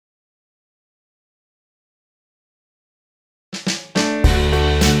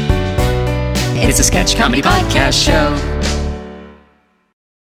It's a sketch comedy podcast show.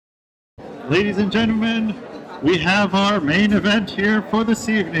 Ladies and gentlemen, we have our main event here for this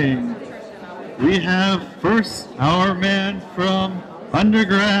evening. We have first our man from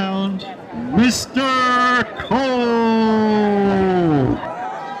Underground, Mr. Cole,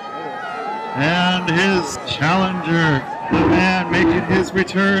 and his challenger, the man making his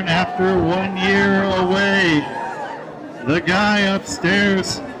return after 1 year away, the guy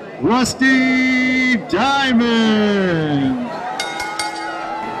upstairs, Rusty Diamond.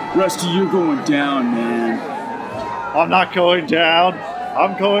 Rusty, you're going down, man. I'm not going down.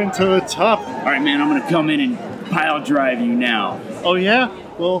 I'm going to the top. All right, man, I'm going to come in and pile drive you now. Oh, yeah?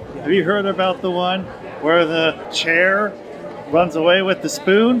 Well, have you heard about the one where the chair runs away with the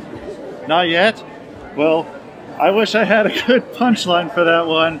spoon? Not yet? Well, I wish I had a good punchline for that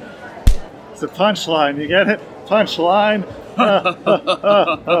one. It's a punchline, you get it? Punchline.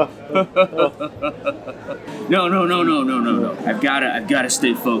 No. I've gotta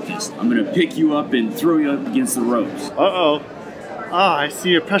stay focused. I'm gonna pick you up and throw you up against the ropes. Uh-oh. Ah, I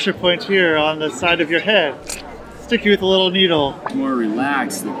see a pressure point here on the side of your head. Stick you with a little needle. More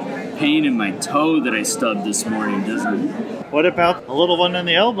relaxed. The pain in my toe that I stubbed this morning doesn't... What about a little one in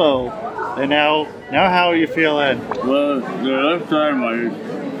the elbow? And now how are you feeling? Well, the left side of my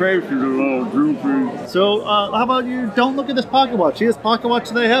face is a little droopy. So, how about you don't look at this pocket watch? See this pocket watch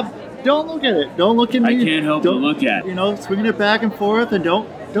that I have? Don't look at it. Don't look at me. I can't help but look at it. You know, swinging it back and forth, and don't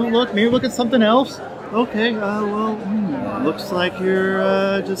look. Maybe look at something else. Okay, looks like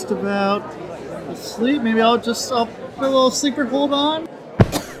you're just about asleep. Maybe I'll put a little sleeper hold on.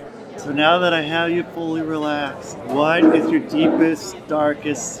 So now that I have you fully relaxed, what is your deepest,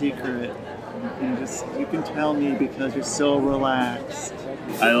 darkest secret? You can tell me because you're so relaxed.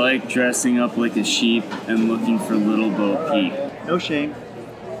 I like dressing up like a sheep and looking for Little Bo Peep. No shame.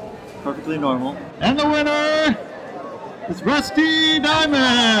 Perfectly normal. And the winner is Rusty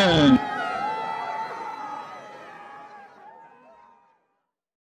Diamond!